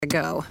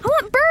Go. I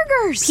want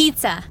burgers.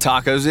 Pizza.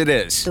 Tacos it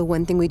is. The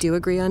one thing we do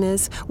agree on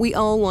is we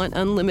all want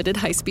unlimited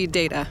high-speed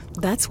data.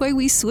 That's why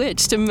we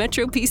switched to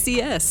Metro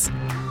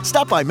PCS.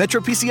 Stop by Metro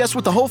PCS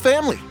with the whole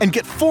family and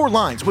get 4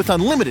 lines with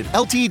unlimited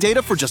LTE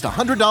data for just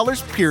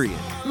 $100, period.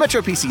 Metro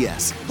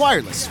PCS.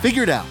 Wireless.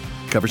 Figured out.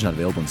 Coverage not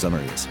available in some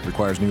areas.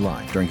 Requires new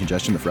line. During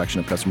congestion, the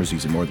fraction of customers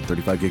using more than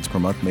 35 gigs per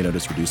month may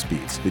notice reduced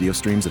speeds. Video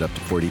streams at up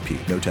to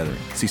 480p. No tethering.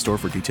 See store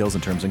for details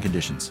and terms and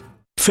conditions.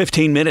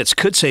 15 minutes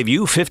could save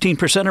you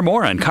 15% or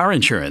more on car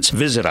insurance.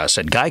 Visit us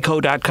at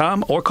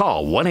geico.com or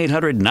call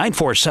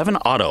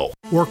 1-800-947-AUTO.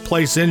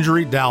 Workplace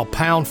injury, dial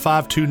pound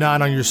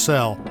 529 on your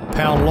cell.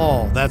 Pound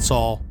law, that's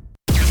all.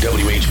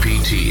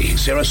 WHPT,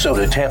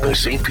 Sarasota, Tampa,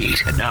 St.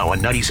 Pete, and now on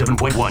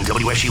 97.1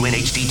 WSUN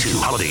HD2,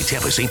 Holiday,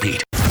 Tampa, St.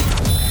 Pete.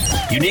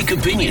 Unique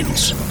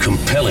opinions,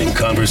 compelling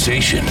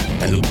conversation,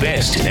 and the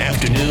best in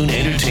afternoon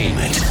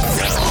entertainment.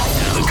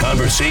 The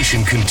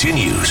conversation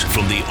continues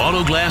from the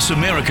Autoglass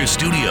America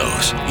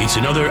studios. It's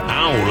another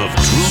hour of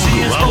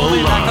Drew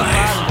Garabo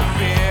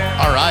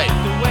Live. All right.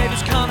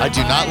 I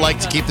do not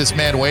like to keep this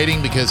man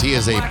waiting because he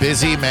is a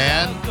busy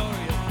man,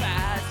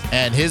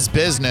 and his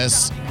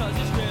business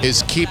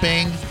is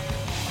keeping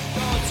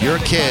your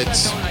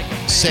kids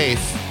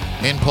safe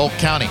in Polk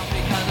County.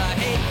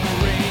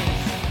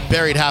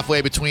 Buried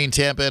halfway between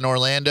Tampa and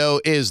Orlando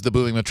is the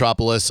booming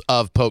metropolis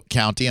of Polk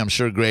County. I'm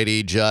sure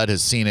Grady Judd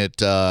has seen it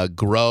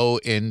grow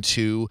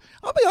into,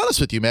 I'll be honest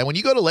with you, man, when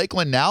you go to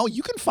Lakeland now,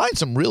 you can find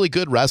some really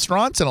good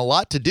restaurants and a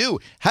lot to do.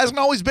 Hasn't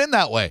always been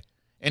that way.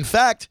 In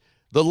fact,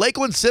 the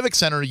Lakeland Civic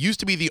Center used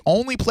to be the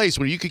only place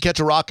where you could catch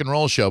a rock and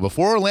roll show.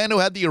 Before Orlando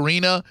had the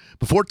arena,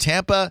 before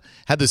Tampa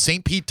had the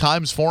St. Pete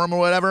Times Forum or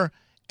whatever,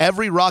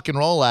 every rock and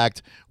roll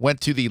act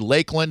went to the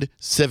Lakeland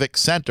Civic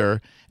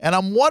Center. And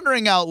I'm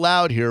wondering out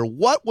loud here,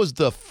 what was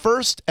the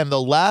first and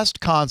the last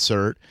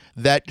concert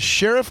that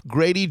Sheriff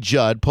Grady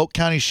Judd, Polk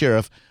County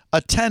Sheriff,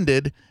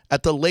 attended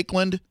at the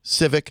Lakeland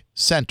Civic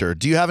Center?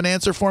 Do you have an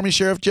answer for me,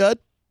 Sheriff Judd?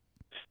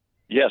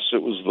 Yes,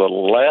 it was the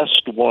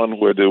last one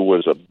where there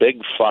was a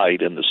big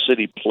fight and the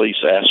city police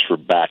asked for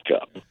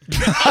backup.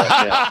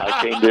 I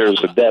came there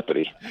as a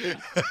deputy.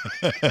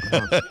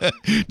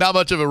 Not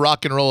much of a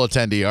rock and roll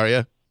attendee, are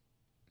you?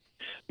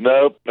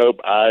 Nope.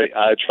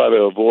 I try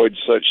to avoid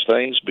such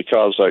things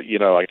because I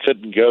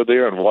couldn't go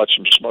there and watch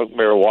them smoke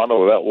marijuana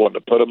without wanting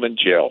to put them in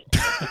jail.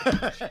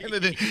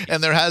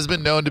 And there has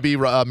been known to be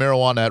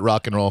marijuana at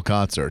rock and roll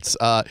concerts.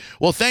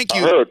 Well, thank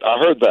you. I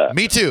heard that.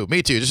 Me too.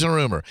 Just a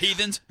rumor.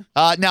 Heathens.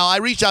 Now, I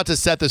reached out to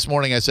Seth this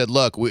morning. I said,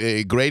 look,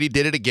 Grady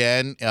did it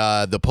again.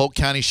 The Polk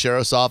County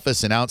Sheriff's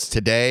Office announced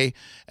today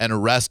an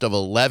arrest of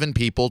 11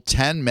 people,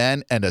 10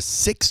 men, and a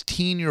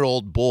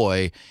 16-year-old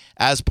boy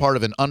as part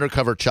of an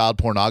undercover child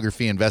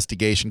pornography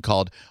investigation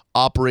called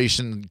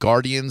Operation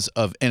Guardians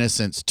of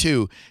Innocence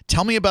 2.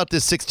 Tell me about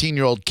this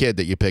 16-year-old kid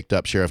that you picked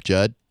up, Sheriff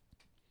Judd.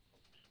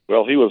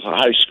 Well, he was a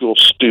high school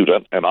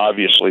student, and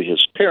obviously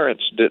his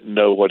parents didn't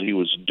know what he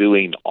was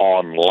doing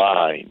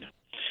online.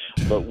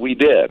 But we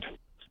did.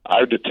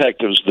 Our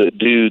detectives that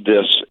do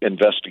this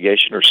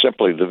investigation are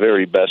simply the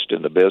very best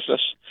in the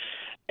business.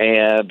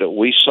 And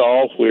we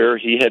saw where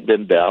he had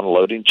been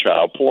downloading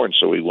child porn.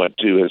 So we went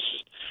to his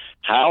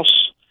house,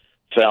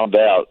 found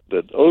out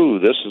that,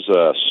 this is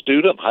a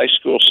student, high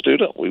school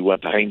student. We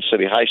went to Haines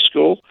City High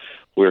School,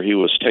 where he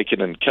was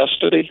taken in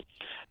custody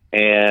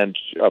and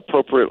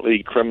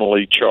appropriately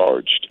criminally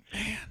charged.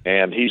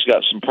 And he's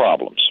got some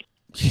problems.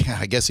 Yeah,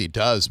 I guess he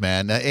does,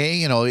 man.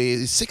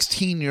 He's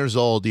 16 years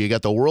old. You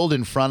got the world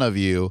in front of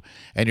you,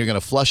 and you're going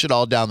to flush it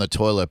all down the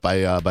toilet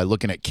by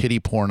looking at kiddie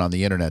porn on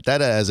the internet.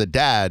 That, as a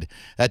dad,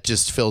 that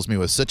just fills me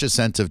with such a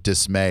sense of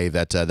dismay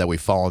that we've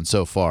fallen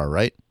so far,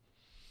 right?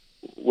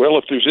 Well,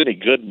 if there's any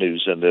good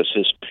news in this,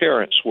 his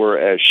parents were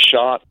as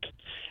shocked,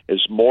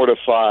 as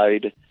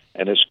mortified,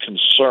 and as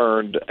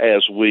concerned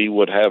as we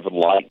would have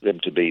liked them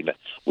to be.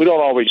 We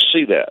don't always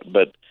see that,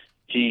 but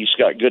he's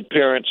got good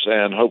parents,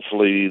 and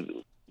hopefully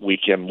we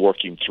can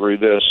work him through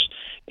this,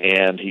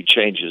 and he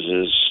changes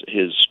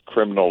his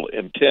criminal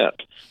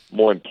intent.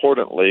 More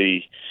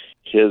importantly,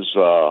 his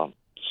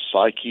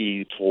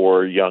psyche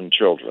for young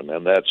children,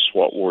 and that's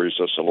what worries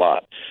us a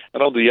lot.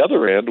 And on the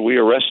other end, we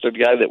arrested a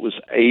guy that was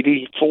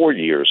 84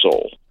 years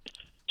old.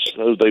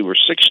 So they were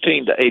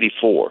 16 to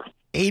 84.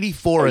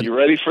 84. Are you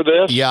ready for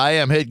this? Yeah, I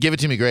am. Hey, give it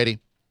to me, Grady.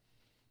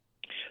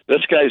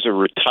 This guy's a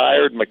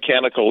retired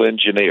mechanical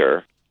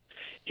engineer.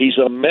 He's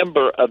a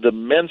member of the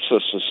Mensa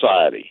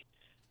Society.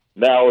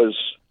 Now,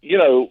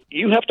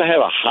 you have to have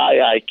a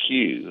high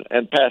IQ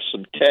and pass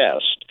some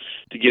tests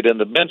to get in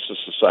the Mensa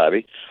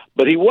Society,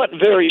 but he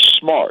wasn't very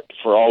smart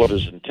for all of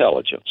his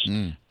intelligence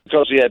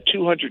because he had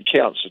 200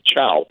 counts of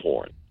child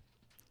porn.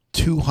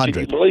 200.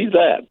 Can you believe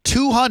that?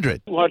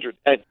 200. 200.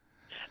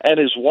 And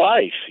his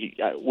wife,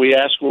 we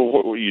asked,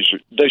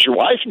 does your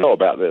wife know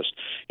about this?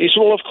 He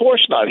said, well, of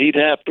course not. He'd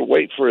have to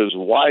wait for his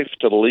wife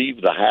to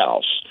leave the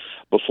house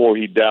before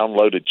he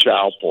downloaded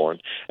child porn.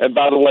 And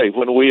by the way,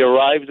 when we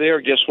arrived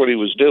there, guess what he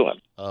was doing?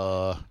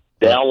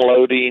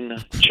 Downloading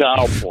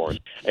child porn.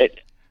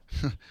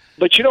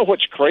 But you know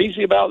what's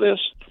crazy about this?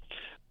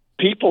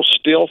 people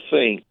still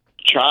think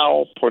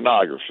child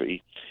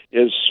pornography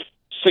is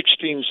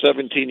 16,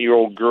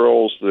 17-year-old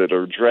girls that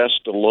are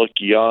dressed to look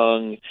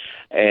young.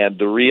 And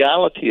the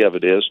reality of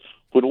it is,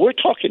 when we're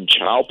talking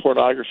child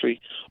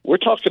pornography, we're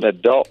talking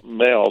adult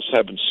males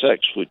having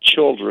sex with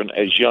children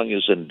as young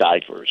as in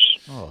diapers.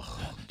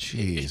 Oh,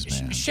 jeez,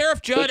 man.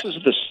 Sheriff Judd. This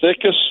is the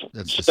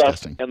sickest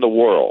stuff in the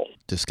world.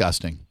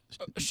 Disgusting.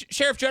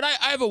 Sheriff Judd,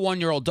 I have a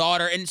 1-year-old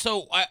daughter, and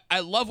so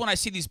I love when I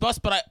see these busts,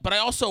 but I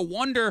also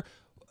wonder,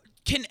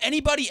 can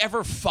anybody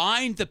ever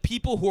find the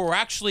people who are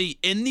actually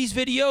in these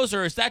videos,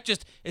 or is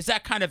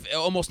that kind of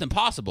almost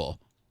impossible?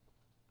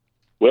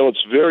 Well,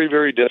 it's very,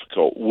 very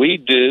difficult. We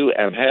do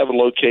and have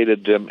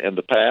located them in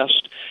the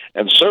past,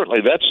 and certainly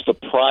that's the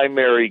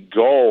primary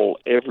goal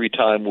every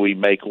time we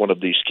make one of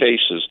these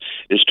cases,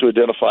 is to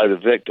identify the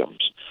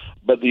victims.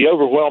 But the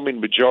overwhelming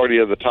majority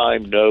of the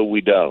time, no,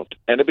 we don't.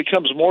 And it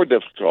becomes more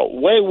difficult.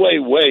 Way, way,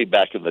 way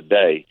back in the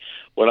day,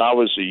 when I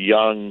was a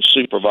young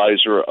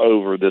supervisor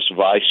over this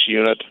Vice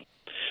unit,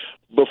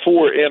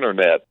 before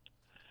Internet,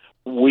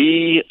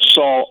 we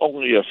saw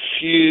only a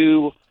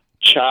few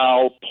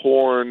child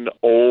porn,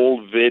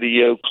 old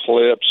video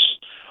clips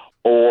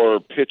or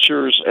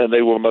pictures, and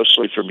they were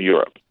mostly from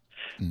Europe.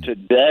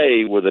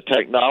 Today, with the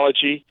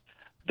technology,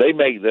 they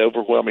make the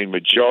overwhelming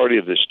majority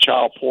of this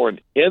child porn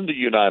in the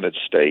United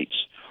States,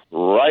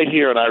 right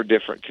here in our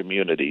different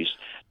communities,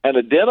 and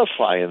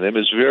identifying them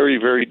is very,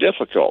 very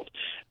difficult.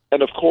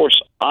 And of course,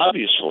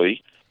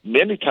 obviously,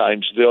 many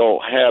times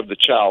they'll have the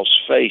child's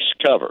face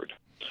covered,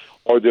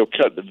 or they'll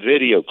cut the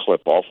video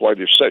clip off while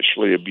they're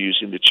sexually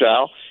abusing the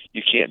child.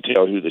 You can't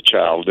tell who the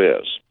child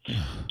is.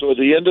 So at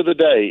the end of the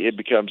day, it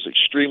becomes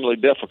extremely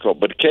difficult,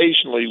 but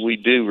occasionally we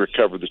do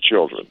recover the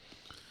children.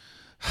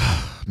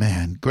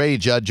 Man, Grady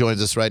Judd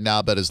joins us right now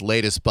about his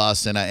latest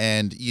bust,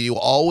 and you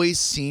always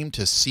seem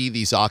to see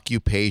these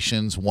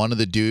occupations. One of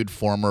the dude,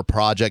 former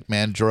project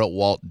manager at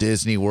Walt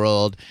Disney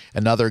World,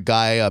 another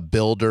guy, a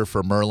builder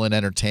for Merlin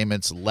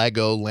Entertainment's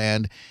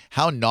Legoland.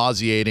 How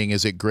nauseating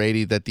is it,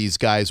 Grady, that these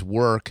guys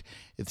work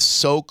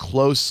so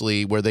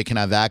closely where they can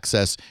have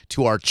access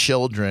to our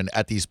children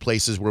at these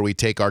places where we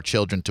take our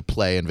children to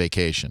play and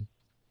vacation?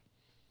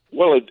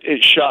 Well,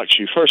 it shocks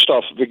you. First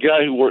off, the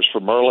guy who works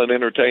for Merlin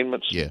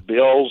Entertainments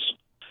builds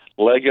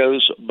Legos,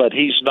 but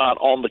he's not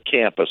on the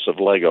campus of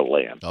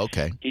Legoland.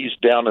 Okay. He's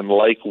down in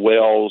Lake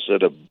Wells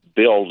at a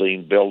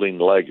building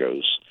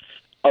Legos.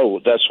 Oh,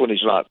 that's when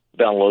he's not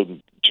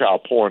downloading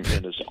child porn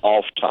in his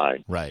off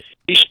time. Right.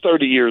 He's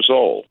 30 years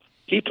old.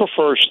 He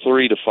prefers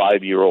 3 to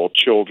 5-year-old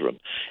children.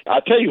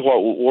 I'll tell you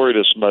what worried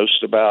us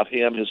most about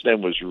him. His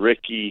name was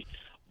Ricky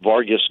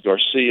Vargas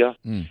Garcia.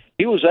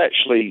 He was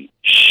actually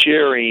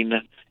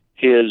sharing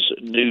his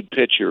nude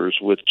pictures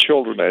with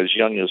children as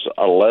young as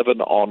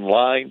 11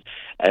 online,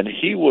 and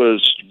he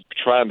was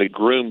trying to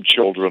groom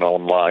children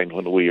online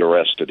when we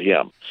arrested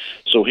him.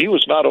 So he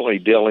was not only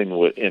dealing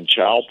with in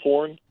child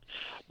porn,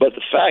 but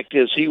the fact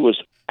is he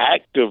was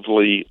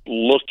actively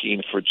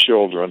looking for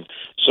children.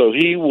 So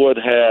he would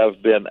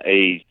have been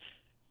he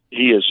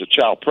is a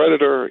child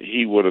predator.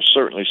 He would have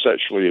certainly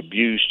sexually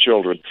abused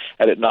children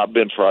had it not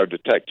been for our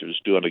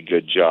detectives doing a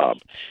good job.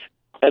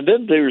 And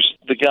then there's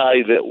the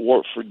guy that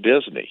worked for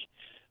Disney.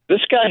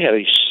 This guy had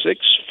a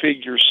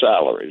 6-figure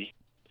salary.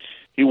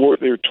 He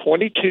worked there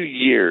 22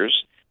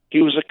 years.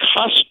 He was a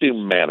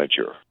costume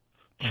manager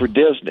for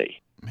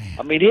Disney. Man.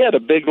 I mean, he had a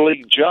big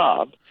league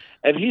job,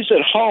 and he's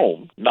at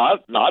home,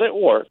 not at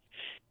work.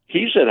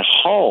 He's at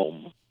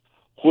home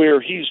where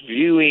he's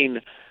viewing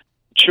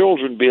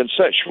children being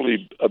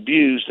sexually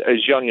abused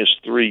as young as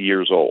 3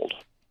 years old.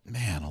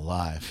 Man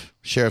alive.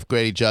 Sheriff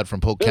Grady Judd from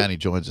Polk County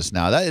joins us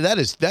now. That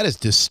is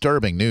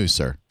disturbing news,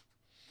 sir.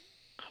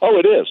 Oh,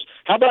 it is.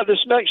 How about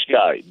this next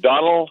guy,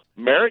 Donald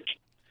Merrick?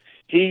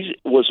 He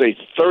was a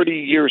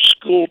 30-year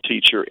school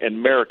teacher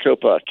in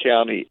Maricopa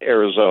County,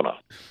 Arizona.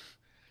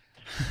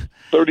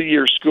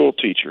 30-year school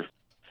teacher.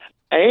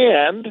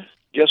 And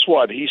guess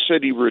what? He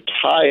said he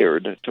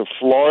retired to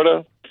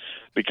Florida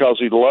because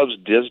he loves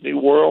Disney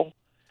World,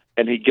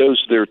 and he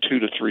goes there 2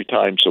 to 3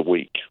 times a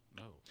week.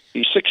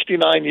 He's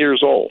 69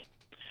 years old,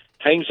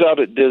 hangs out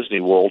at Disney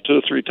World 2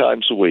 or 3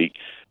 times a week,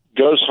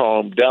 goes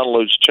home,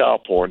 downloads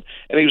child porn,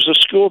 and he was a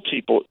school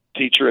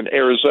teacher in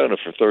Arizona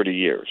for 30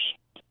 years.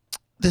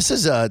 This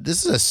is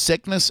a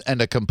sickness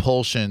and a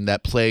compulsion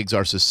that plagues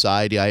our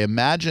society. I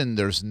imagine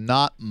there's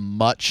not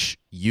much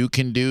you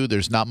can do.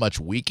 There's not much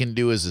we can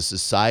do as a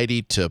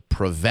society to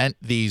prevent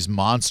these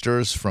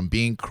monsters from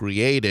being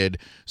created.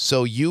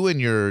 So you and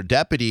your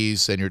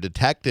deputies and your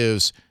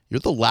detectives,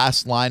 you're the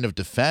last line of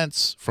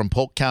defense from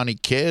Polk County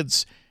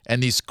kids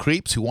and these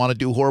creeps who want to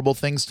do horrible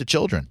things to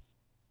children.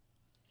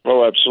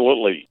 Oh,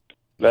 absolutely.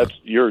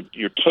 You're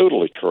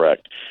totally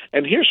correct.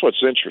 And here's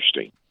what's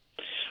interesting.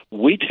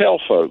 We tell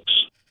folks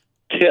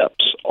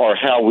tips are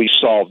how we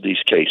solve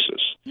these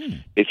cases.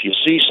 If you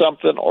see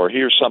something or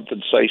hear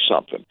something, say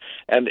something.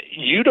 And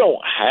you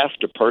don't have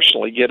to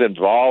personally get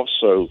involved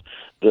so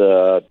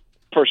the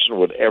person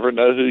would ever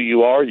know who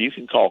you are. You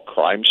can call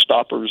Crime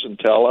Stoppers and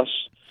tell us,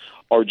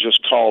 or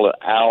just call it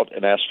out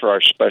and ask for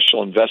our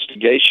special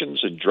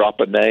investigations and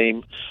drop a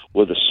name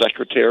with a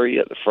secretary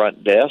at the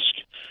front desk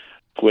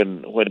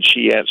when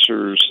she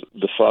answers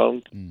the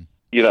phone.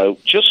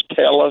 Just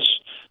tell us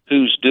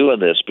who's doing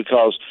this,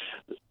 because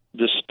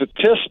the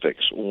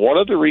statistics, one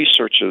of the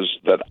researches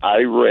that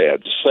I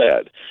read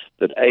said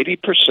that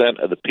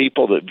 80% of the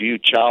people that view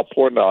child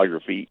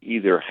pornography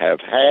either have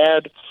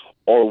had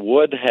or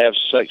would have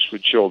sex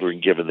with children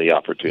given the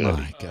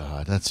opportunity. My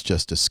God, that's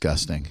just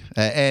disgusting.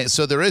 And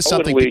so there is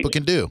something people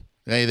can do.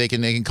 They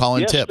can call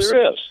in tips. Yes,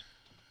 there is.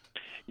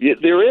 Yeah,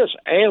 there is.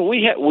 And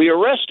we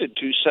arrested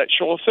 2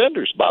 sexual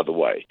offenders, by the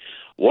way.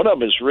 One of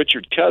them is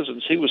Richard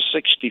Cousins. He was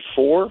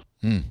 64.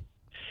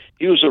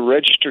 He was a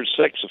registered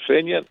sex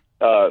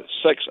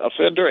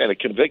offender and a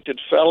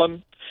convicted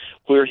felon,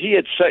 where he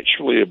had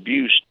sexually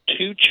abused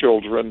 2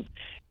 children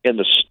in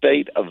the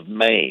state of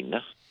Maine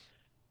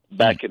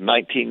back in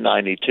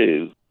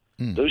 1992.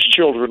 Those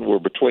children were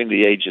between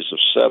the ages of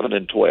 7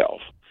 and 12.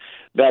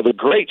 Now, the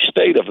great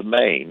state of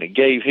Maine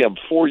gave him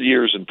 4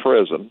 years in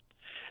prison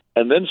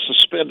and then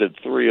suspended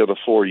 3 of the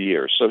 4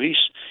 years. So he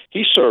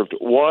served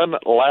 1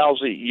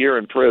 lousy year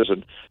in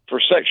prison for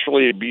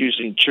sexually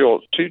abusing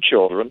 2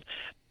 children,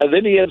 and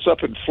then he ends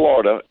up in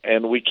Florida,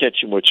 and we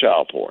catch him with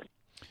child porn.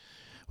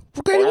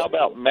 Or how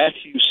about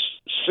Matthew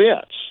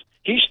Sentz?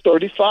 He's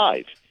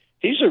 35.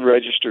 He's a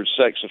registered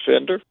sex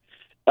offender.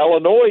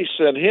 Illinois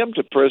sent him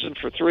to prison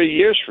for 3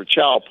 years for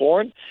child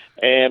porn,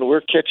 and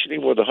we're catching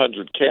him with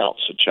 100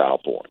 counts of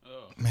child porn.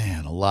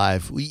 Man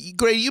alive.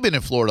 Grady, you've been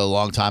in Florida a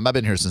long time. I've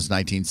been here since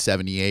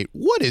 1978.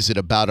 What is it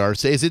about our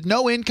state? Is it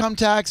no income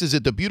tax? Is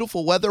it the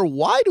beautiful weather?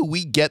 Why do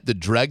we get the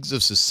dregs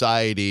of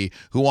society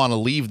who want to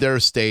leave their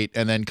state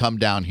and then come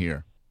down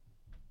here?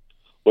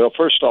 Well,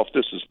 first off,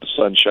 this is the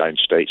Sunshine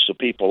State, so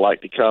people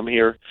like to come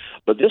here.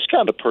 But this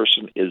kind of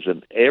person is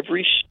in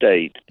every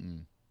state,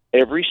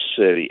 every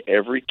city,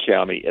 every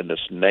county in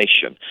this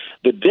nation.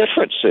 The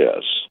difference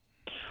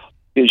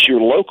is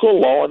your local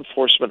law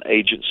enforcement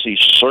agency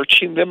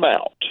searching them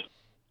out,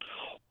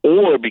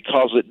 or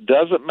because it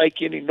doesn't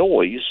make any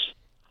noise,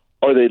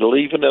 are they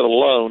leaving it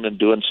alone and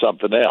doing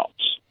something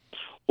else?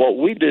 What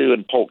we do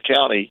in Polk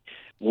County,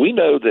 we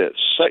know that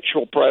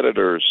sexual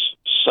predators,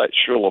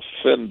 sexual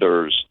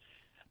offenders,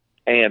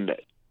 and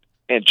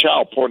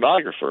child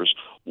pornographers,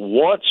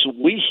 once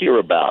we hear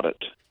about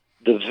it,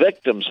 the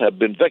victims have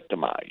been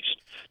victimized.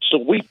 So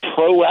we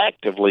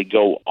proactively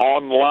go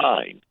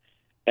online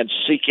and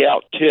seek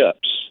out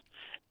tips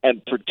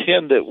and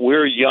pretend that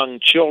we're young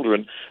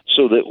children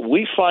so that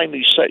we find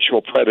these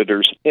sexual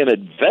predators in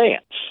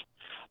advance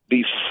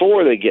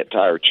before they get to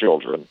our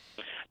children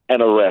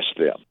and arrest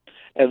them.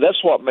 And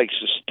that's what makes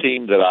this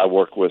team that I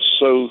work with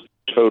so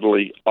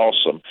totally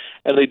awesome.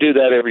 And they do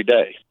that every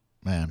day.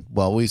 Man,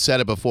 well, we said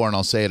it before, and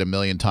I'll say it a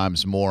million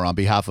times more. On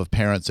behalf of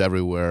parents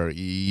everywhere,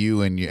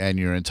 you and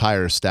your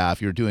entire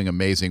staff, you're doing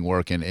amazing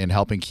work in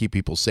helping keep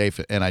people safe.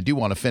 And I do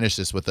want to finish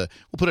this with we'll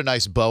put a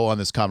nice bow on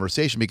this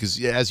conversation,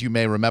 because as you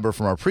may remember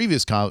from our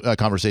previous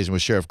conversation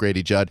with Sheriff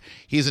Grady Judd,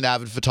 he's an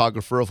avid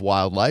photographer of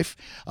wildlife.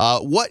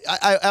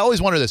 I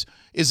always wonder this: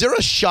 is there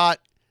a shot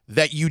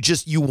that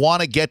you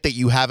want to get that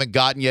you haven't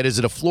gotten yet? Is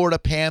it a Florida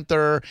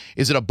panther?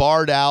 Is it a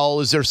barred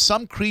owl? Is there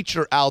some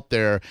creature out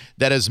there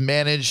that has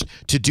managed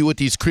to do what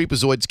these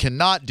creepazoids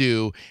cannot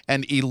do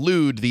and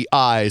elude the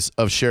eyes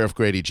of Sheriff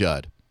Grady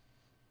Judd?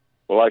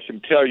 Well, I can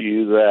tell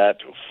you that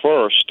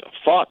first,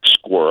 fox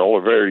squirrel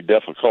are very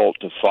difficult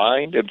to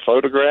find and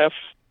photograph,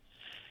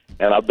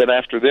 and I've been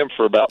after them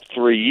for about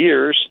 3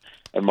 years.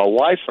 And my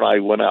wife and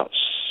I went out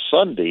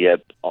Sunday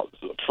at a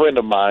friend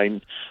of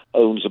mine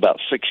owns about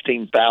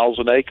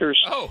 16,000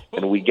 acres,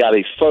 and we got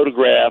a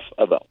photograph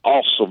of an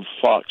awesome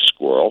fox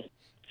squirrel,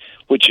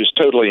 which is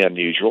totally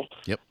unusual.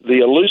 Yep.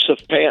 The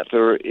elusive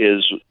panther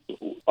is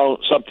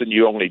something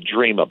you only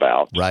dream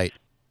about. Right.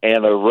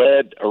 And a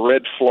red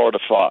Florida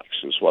fox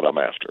is what I'm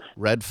after.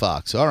 Red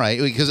fox. All right.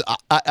 Because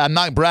I'm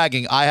not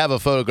bragging. I have a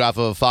photograph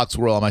of a fox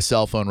squirrel on my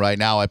cell phone right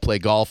now. I play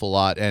golf a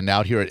lot, and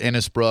out here at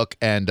Innisbrook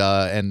and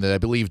I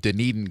believe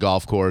Dunedin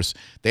Golf Course,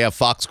 they have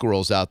fox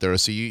squirrels out there.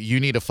 So you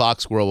need a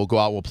fox squirrel, we'll go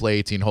out, we'll play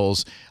 18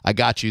 holes. I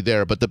got you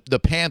there. But the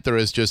panther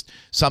is just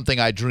something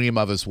I dream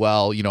of as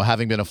well. You know,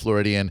 having been a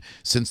Floridian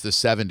since the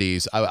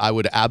 70s, I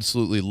would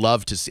absolutely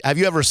love to see. Have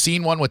you ever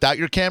seen one without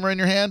your camera in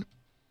your hand?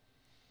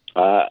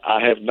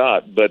 I have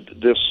not, but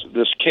this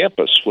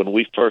campus, when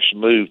we first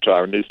moved to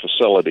our new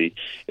facility,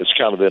 it's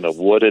kind of in a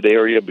wooded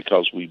area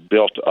because we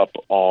built up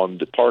on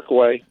the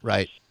parkway.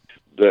 Right.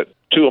 That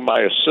 2 of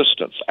my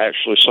assistants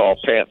actually saw a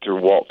panther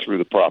walk through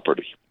the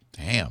property.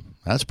 Damn.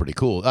 That's pretty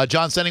cool.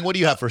 John Senning, what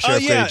do you have for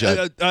Sheriff Grady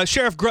Judd?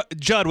 Sheriff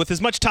Judd, with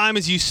as much time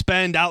as you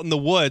spend out in the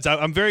woods,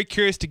 I'm very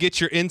curious to get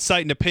your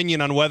insight and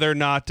opinion on whether or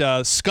not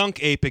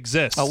skunk ape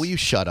exists. Oh, will you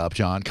shut up,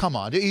 John? Come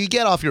on. You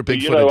get off your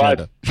Bigfoot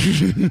agenda.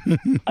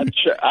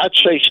 I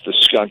chased the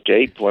skunk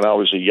ape when I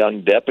was a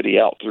young deputy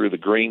out through the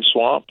green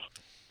swamp.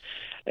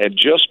 And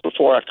just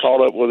before I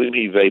caught up with him,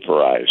 he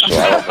vaporized. So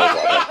I don't know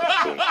what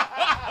happened to him.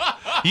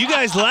 You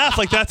guys laugh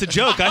like that's a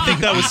joke. I think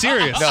that was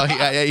serious. No,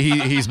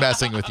 he's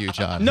messing with you,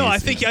 John. No, I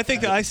think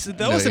that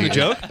wasn't a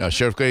joke. No,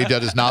 Sheriff Grady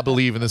does not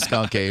believe in the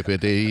skunk ape.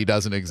 He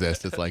doesn't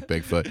exist. It's like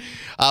Bigfoot.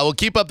 Well,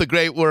 keep up the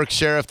great work,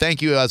 Sheriff.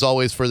 Thank you as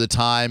always for the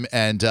time,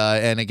 and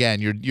again,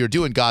 you're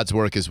doing God's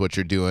work is what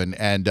you're doing,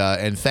 and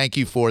thank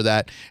you for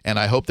that. And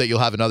I hope that you'll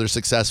have another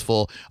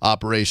successful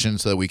operation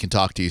so that we can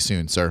talk to you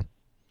soon, sir.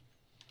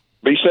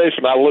 Be safe,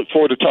 and I look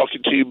forward to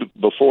talking to you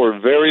before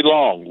very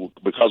long,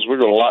 because we're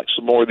going to lock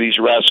some more of these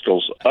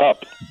rascals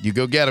up. You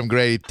go get them,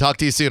 Grady. Talk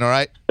to you soon, all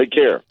right? Take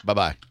care.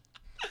 Bye-bye.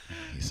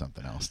 He's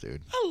something else,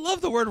 dude. I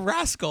love the word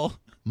rascal.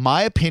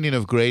 My opinion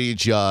of Grady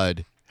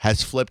Judd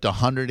has flipped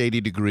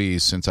 180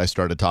 degrees since I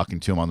started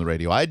talking to him on the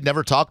radio. I had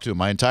never talked to him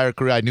my entire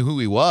career. I knew who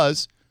he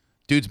was.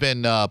 Dude's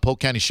been Polk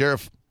County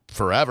Sheriff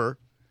forever.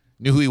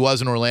 Knew who he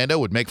was in Orlando,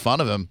 would make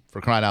fun of him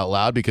for crying out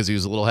loud because he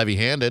was a little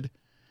heavy-handed.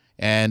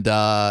 And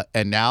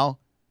now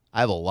I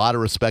have a lot of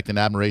respect and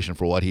admiration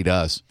for what he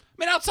does. I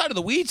mean, outside of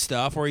the weed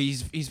stuff, where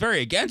he's very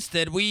against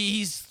it,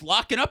 he's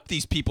locking up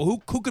these people.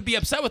 Who could be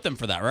upset with him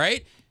for that,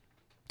 right?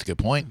 That's a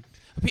good point.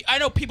 I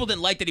know people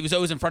didn't like that he was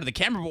always in front of the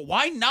camera, but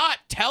why not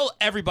tell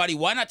everybody?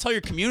 Why not tell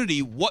your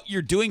community what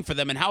you're doing for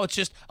them and how it's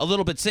just a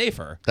little bit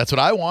safer? That's what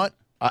I want.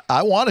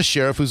 I want a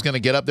sheriff who's going to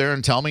get up there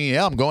and tell me,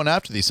 yeah, I'm going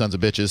after these sons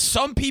of bitches.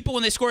 Some people,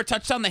 when they score a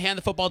touchdown, they hand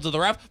the football to the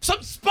ref.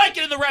 Some spike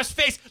it in the ref's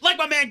face like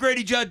my man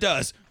Grady Judd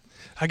does.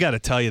 I got to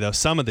tell you, though,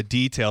 some of the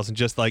details and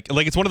just like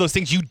it's one of those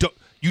things you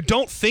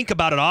don't think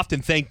about it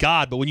often, thank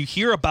God. But when you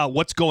hear about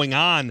what's going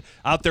on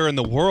out there in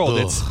the world,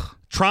 it's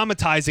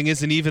traumatizing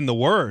isn't even the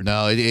word.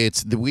 No,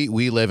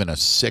 we live in a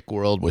sick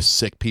world with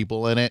sick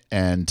people in it,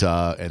 and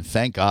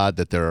thank God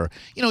that there are,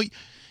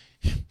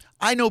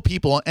 I know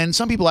people, and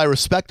some people I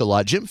respect a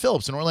lot. Jim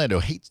Phillips in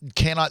Orlando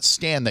cannot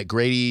stand that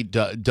Grady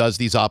does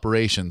these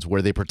operations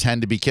where they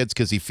pretend to be kids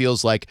because he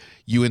feels like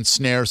you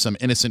ensnare some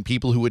innocent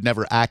people who would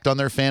never act on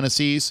their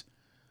fantasies.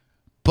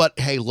 But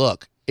hey,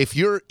 look, if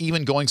you're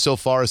even going so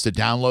far as to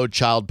download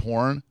child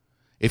porn,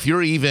 if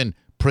you're even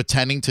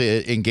pretending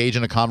to engage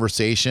in a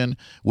conversation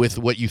with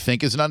what you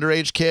think is an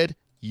underage kid,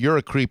 you're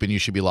a creep and you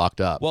should be locked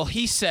up. Well,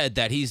 he said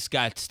that he's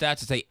got stats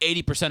that say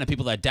 80% of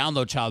people that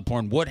download child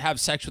porn would have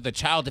sex with a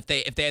child if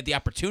they had the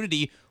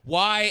opportunity.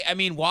 Why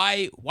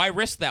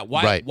risk that?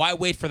 Why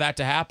wait for that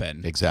to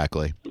happen?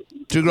 Exactly.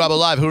 Drew Garabo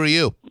Live, who are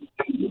you?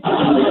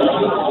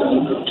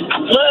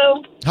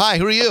 Hello. Hi,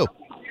 who are you?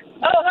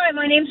 Oh, hi,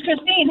 my name's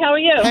Christine. How are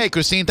you? Hey,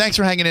 Christine, thanks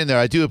for hanging in there.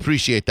 I do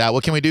appreciate that.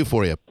 What can we do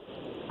for you?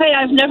 Hey,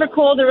 I've never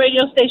called a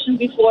radio station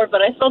before,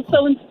 but I felt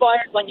so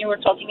inspired when you were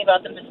talking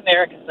about the Miss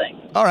America thing.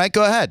 All right,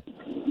 go ahead.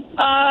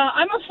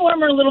 I'm a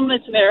former Little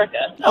Miss America.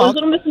 I was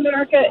Little Miss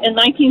America in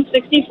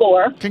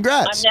 1964.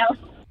 Congrats. I'm now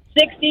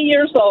 60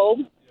 years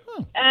old,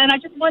 and I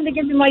just wanted to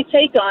give you my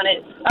take on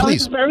it. I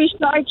was a very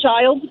shy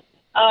child.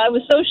 I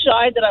was so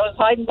shy that I was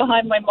hiding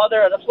behind my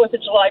mother at a 4th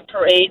of July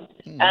parade,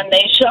 and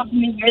they shoved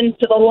me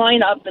into the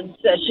lineup and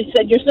she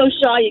said, "You're so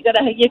shy, you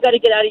gotta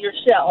get out of your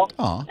shell."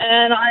 Aww.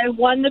 And I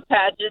won the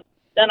pageant.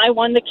 Then I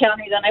won the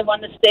county. Then I won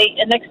the state.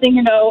 And next thing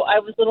you know, I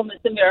was Little Miss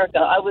America.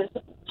 I was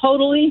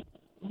totally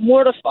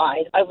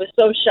mortified. I was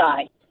so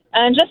shy.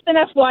 And just an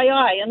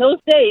FYI, in those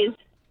days,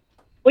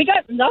 we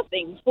got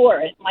nothing for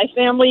it. My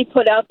family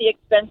put out the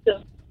expense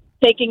of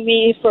taking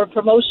me for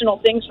promotional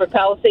things for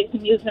Palisades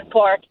Amusement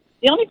Park.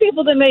 The only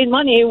people that made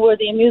money were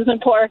the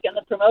amusement park and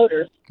the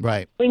promoters.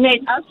 Right. We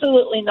made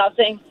absolutely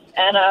nothing.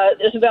 And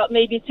there's about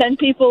maybe 10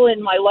 people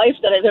in my life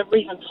that I've ever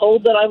even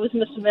told that I was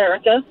Miss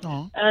America.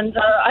 Aww. And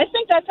I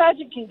think that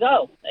pageant can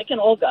go. They can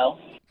all go.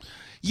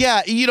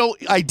 Yeah,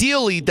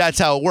 ideally that's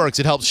how it works.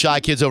 It helps shy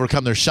kids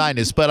overcome their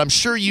shyness. But I'm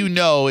sure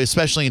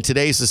especially in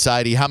today's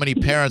society, how many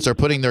parents are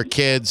putting their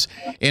kids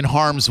in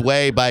harm's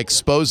way by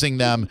exposing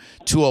them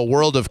to a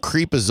world of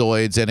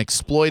creepazoids and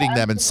exploiting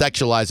them and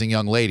sexualizing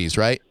young ladies,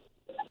 right?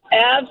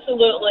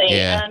 Absolutely.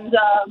 Yeah. And,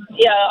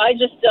 I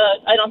just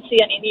I don't see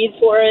any need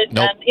for it.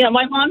 Nope. And,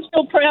 my mom's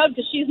still proud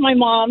because she's my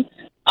mom.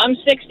 I'm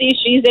 60,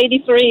 she's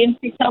 83, and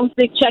she tells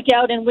me check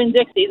out and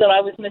Winn-Dixie that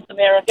I was Miss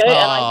America.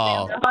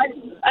 Oh.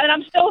 And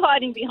I'm still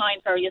hiding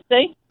behind her, you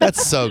see?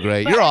 That's so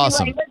great. You're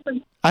awesome.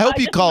 Listen, I hope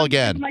you call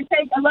again.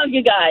 I love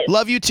you guys.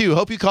 Love you too.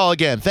 Hope you call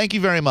again. Thank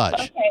you very much.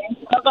 Okay.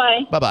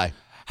 Bye-bye. Bye-bye.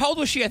 How old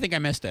was she? I think I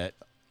missed it.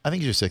 I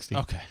think you're 60.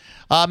 Okay.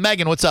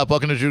 Megan, what's up?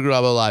 Welcome to Drew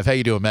Garabo Live. How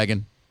you doing,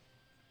 Megan?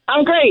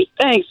 I'm great.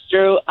 Thanks,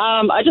 Drew.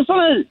 I just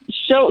want to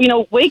show,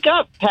 wake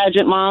up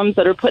pageant moms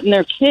that are putting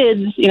their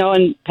kids,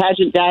 and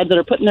pageant dads that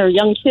are putting their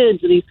young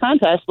kids in these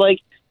contests.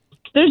 Like,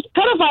 there's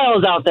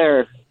pedophiles out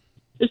there.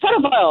 There's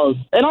pedophiles.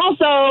 And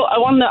also, I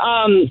want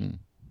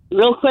to,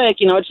 real quick,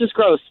 it's just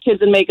gross.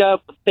 Kids in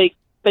makeup, fake,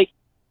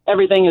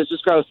 everything is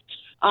just gross.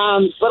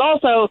 But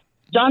also,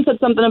 John said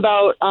something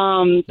about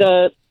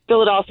the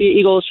Philadelphia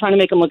Eagles trying to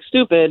make him look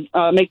stupid,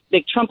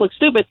 make Trump look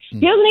stupid. He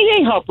doesn't need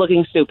any help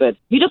looking stupid.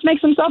 He just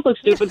makes himself look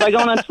stupid by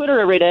going on Twitter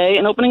every day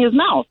and opening his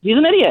mouth. He's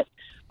an idiot.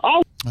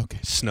 Okay.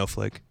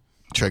 Snowflake.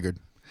 Triggered.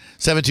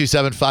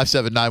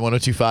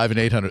 727-579-1025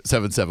 and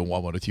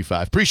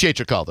 800-771-1025. Appreciate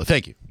your call, though.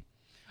 Thank you.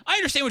 I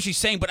understand what she's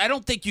saying, but I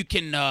don't think you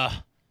can.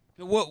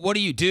 What do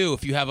you do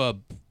if you have a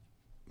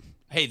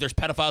hey, there's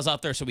pedophiles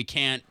out there, so we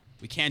can't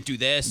do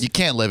this. You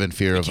can't live in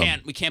fear of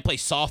them. We can't play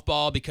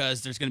softball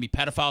because there's going to be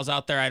pedophiles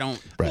out there. I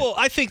don't. Right. Well,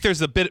 I think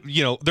there's a bit,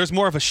 there's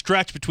more of a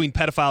stretch between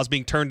pedophiles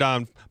being turned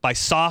on by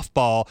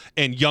softball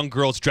and young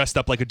girls dressed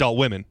up like adult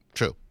women.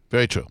 True.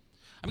 Very true.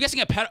 I'm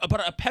guessing a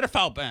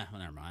pedophile.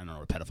 Never mind. I don't know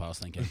what a pedophile's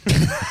thinking.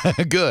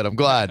 Good. I'm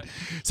glad.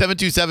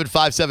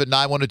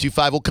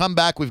 727-579-1025. We'll come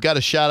back. We've got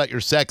to shout out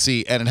You're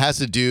Sexy, and it has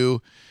to do.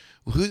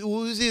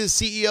 Who's he the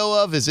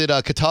CEO of? Is it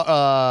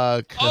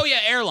Qatar? Oh yeah,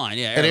 airline.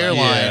 Yeah, an airline.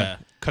 Yeah.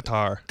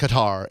 Qatar.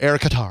 Air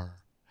Qatar.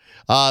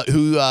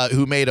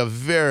 Who made a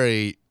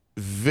very,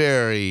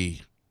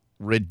 very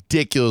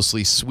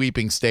ridiculously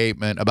sweeping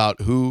statement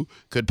about who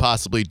could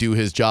possibly do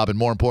his job, and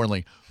more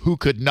importantly, who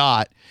could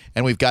not.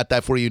 And we've got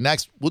that for you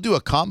next. We'll do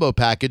a combo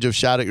package of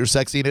Shout Out You're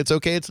Sexy and It's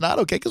Okay, It's Not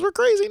Okay, because we're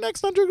crazy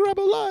next on Drew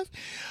Garabo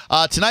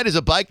Live. Tonight is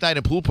a bike night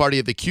and pool party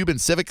at the Cuban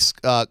Civics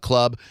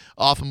Club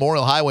off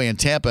Memorial Highway in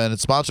Tampa, and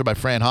it's sponsored by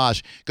Fran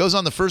Hosh. Goes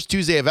on the first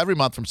Tuesday of every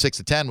month from 6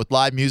 to 10 with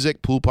live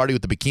music, pool party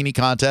with the bikini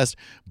contest,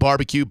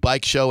 barbecue,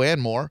 bike show, and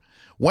more.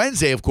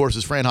 Wednesday, of course,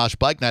 is Fran Hosh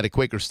Bike Night at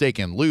Quaker Steak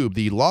and Lube,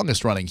 the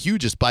longest-running,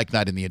 hugest bike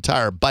night in the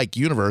entire bike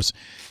universe.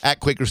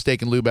 At Quaker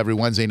Steak and Lube every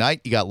Wednesday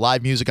night, you got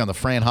live music on the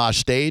Fran Hosh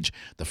stage,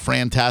 the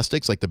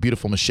Frantastics, like the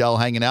beautiful Michelle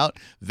hanging out,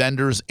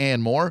 vendors,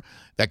 and more.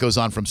 That goes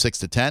on from 6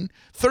 to 10.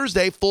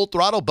 Thursday, full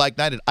throttle bike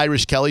night at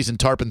Irish Kelly's in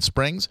Tarpon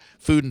Springs.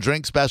 Food and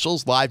drink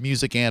specials, live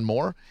music, and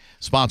more.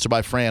 Sponsored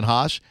by Fran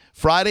Hosh.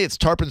 Friday, it's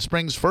Tarpon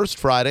Springs First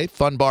Friday.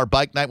 Fun bar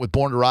bike night with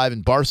Born to Ride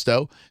in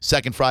Barstow.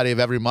 Second Friday of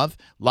every month.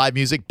 Live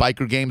music,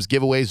 biker games,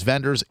 giveaways,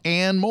 vendors,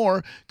 and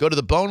more. Go to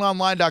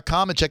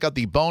theboneonline.com and check out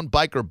the Bone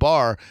Biker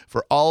Bar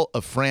for all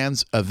of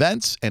Fran's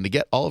events and to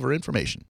get all of her information.